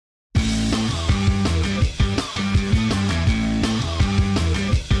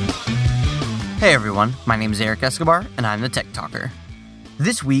Hey everyone, my name is Eric Escobar, and I'm the Tech Talker.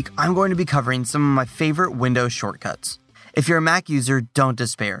 This week, I'm going to be covering some of my favorite Windows shortcuts. If you're a Mac user, don't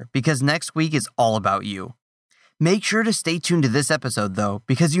despair, because next week is all about you. Make sure to stay tuned to this episode though,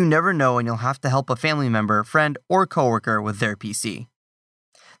 because you never know when you'll have to help a family member, friend, or coworker with their PC.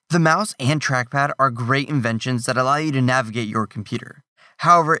 The mouse and trackpad are great inventions that allow you to navigate your computer.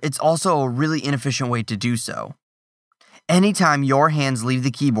 However, it's also a really inefficient way to do so. Anytime your hands leave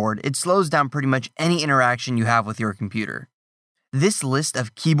the keyboard, it slows down pretty much any interaction you have with your computer. This list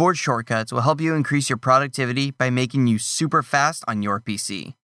of keyboard shortcuts will help you increase your productivity by making you super fast on your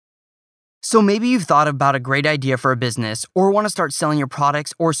PC. So maybe you've thought about a great idea for a business or want to start selling your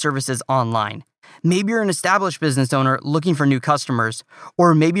products or services online. Maybe you're an established business owner looking for new customers,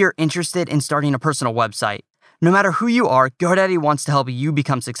 or maybe you're interested in starting a personal website. No matter who you are, GoDaddy wants to help you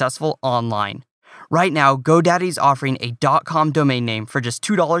become successful online. Right now, GoDaddy is offering a .com domain name for just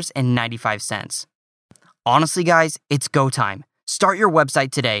 $2.95. Honestly, guys, it's go time. Start your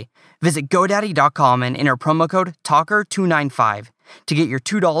website today. Visit GoDaddy.com and enter promo code TALKER295 to get your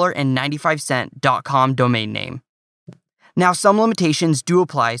 $2.95 .com domain name. Now, some limitations do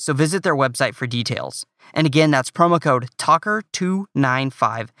apply, so visit their website for details. And again, that's promo code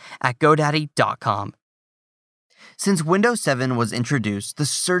TALKER295 at GoDaddy.com. Since Windows 7 was introduced, the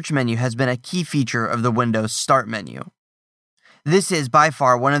search menu has been a key feature of the Windows Start menu. This is by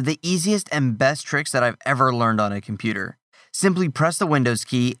far one of the easiest and best tricks that I've ever learned on a computer. Simply press the Windows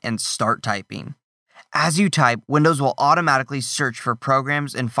key and start typing. As you type, Windows will automatically search for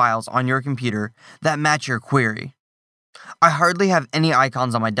programs and files on your computer that match your query. I hardly have any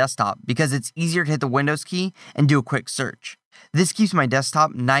icons on my desktop because it's easier to hit the Windows key and do a quick search. This keeps my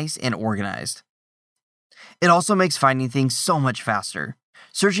desktop nice and organized. It also makes finding things so much faster.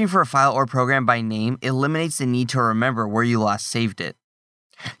 Searching for a file or program by name eliminates the need to remember where you last saved it.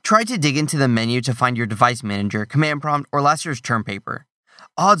 Try to dig into the menu to find your device manager, command prompt, or last year's term paper.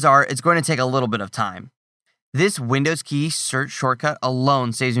 Odds are it's going to take a little bit of time. This Windows key search shortcut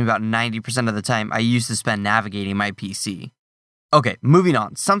alone saves me about 90% of the time I used to spend navigating my PC. Okay, moving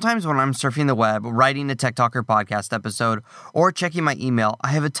on. Sometimes when I'm surfing the web, writing a Tech Talker podcast episode, or checking my email,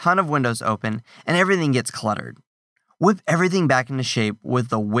 I have a ton of windows open and everything gets cluttered. Whip everything back into shape with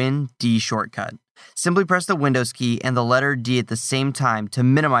the Win-D shortcut. Simply press the Windows key and the letter D at the same time to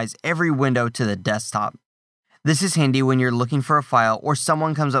minimize every window to the desktop. This is handy when you're looking for a file or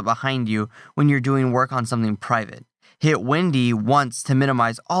someone comes up behind you when you're doing work on something private. Hit Win-D once to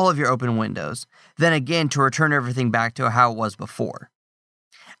minimize all of your open windows, then again to return everything back to how it was before.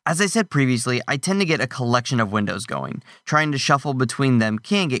 As I said previously, I tend to get a collection of windows going. Trying to shuffle between them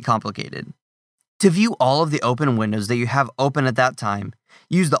can get complicated. To view all of the open windows that you have open at that time,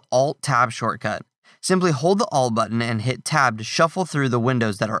 use the Alt-Tab shortcut. Simply hold the Alt button and hit Tab to shuffle through the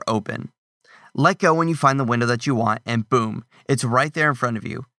windows that are open. Let go when you find the window that you want, and boom, it's right there in front of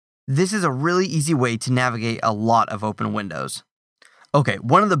you. This is a really easy way to navigate a lot of open windows. Okay,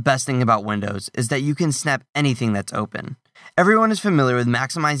 one of the best things about Windows is that you can snap anything that's open. Everyone is familiar with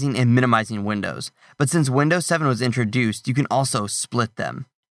maximizing and minimizing windows, but since Windows 7 was introduced, you can also split them.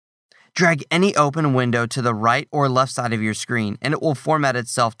 Drag any open window to the right or left side of your screen, and it will format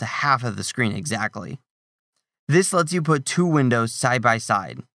itself to half of the screen exactly. This lets you put two windows side by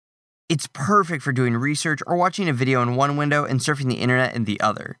side. It's perfect for doing research or watching a video in one window and surfing the internet in the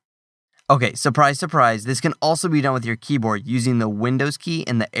other. Okay, surprise, surprise, this can also be done with your keyboard using the Windows key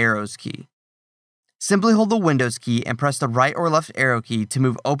and the arrows key. Simply hold the Windows key and press the right or left arrow key to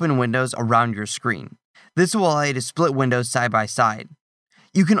move open windows around your screen. This will allow you to split windows side by side.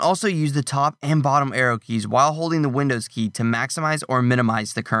 You can also use the top and bottom arrow keys while holding the Windows key to maximize or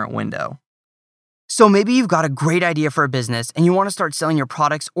minimize the current window. So maybe you've got a great idea for a business and you want to start selling your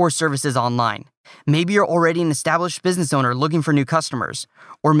products or services online. Maybe you're already an established business owner looking for new customers.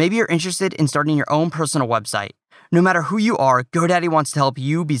 Or maybe you're interested in starting your own personal website. No matter who you are, GoDaddy wants to help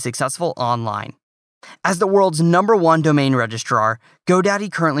you be successful online. As the world's #1 domain registrar, GoDaddy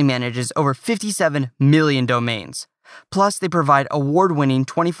currently manages over 57 million domains. Plus, they provide award-winning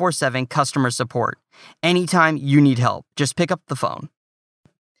 24/7 customer support. Anytime you need help, just pick up the phone.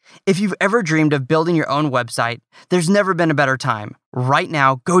 If you've ever dreamed of building your own website, there's never been a better time. Right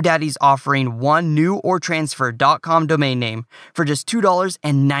now, GoDaddy's offering one new or transfer .com domain name for just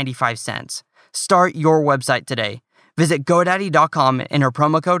 $2.95. Start your website today. Visit GoDaddy.com and enter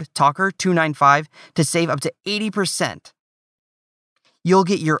promo code TALKER295 to save up to 80%. You'll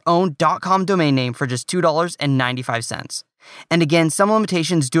get your own .com domain name for just $2.95. And again, some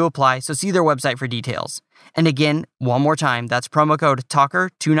limitations do apply, so see their website for details. And again, one more time, that's promo code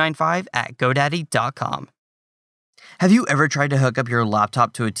TALKER295 at GoDaddy.com. Have you ever tried to hook up your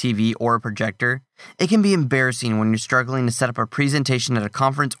laptop to a TV or a projector? It can be embarrassing when you're struggling to set up a presentation at a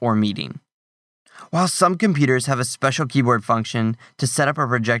conference or meeting. While some computers have a special keyboard function to set up a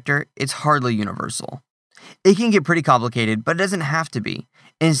projector, it's hardly universal. It can get pretty complicated, but it doesn't have to be.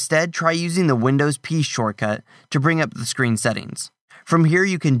 Instead, try using the Windows P shortcut to bring up the screen settings. From here,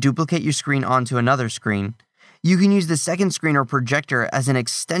 you can duplicate your screen onto another screen. You can use the second screen or projector as an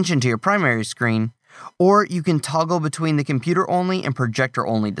extension to your primary screen, or you can toggle between the computer-only and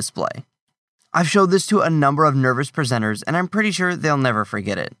projector-only display. I've showed this to a number of nervous presenters, and I'm pretty sure they'll never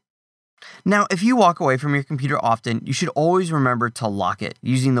forget it. Now, if you walk away from your computer often, you should always remember to lock it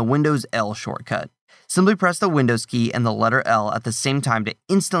using the Windows L shortcut. Simply press the Windows key and the letter L at the same time to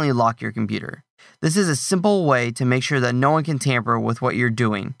instantly lock your computer. This is a simple way to make sure that no one can tamper with what you're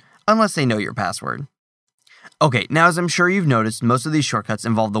doing, unless they know your password. Okay, now as I'm sure you've noticed, most of these shortcuts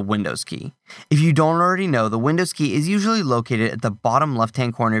involve the Windows key. If you don't already know, the Windows key is usually located at the bottom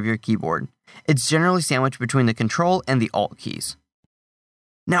left-hand corner of your keyboard. It's generally sandwiched between the Control and the Alt keys.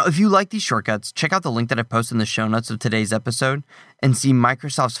 Now, if you like these shortcuts, check out the link that I posted in the show notes of today's episode and see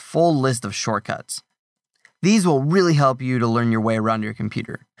Microsoft's full list of shortcuts. These will really help you to learn your way around your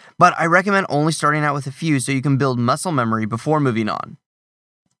computer, but I recommend only starting out with a few so you can build muscle memory before moving on.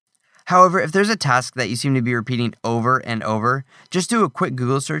 However, if there's a task that you seem to be repeating over and over, just do a quick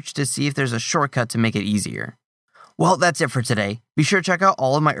Google search to see if there's a shortcut to make it easier. Well, that's it for today. Be sure to check out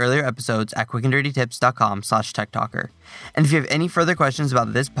all of my earlier episodes at quickanddirtytips.com/techtalker. And if you have any further questions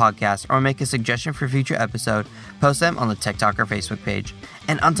about this podcast or make a suggestion for a future episode, post them on the Tech Talker Facebook page.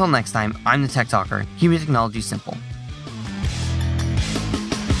 And until next time, I'm the Tech Talker, keeping technology simple.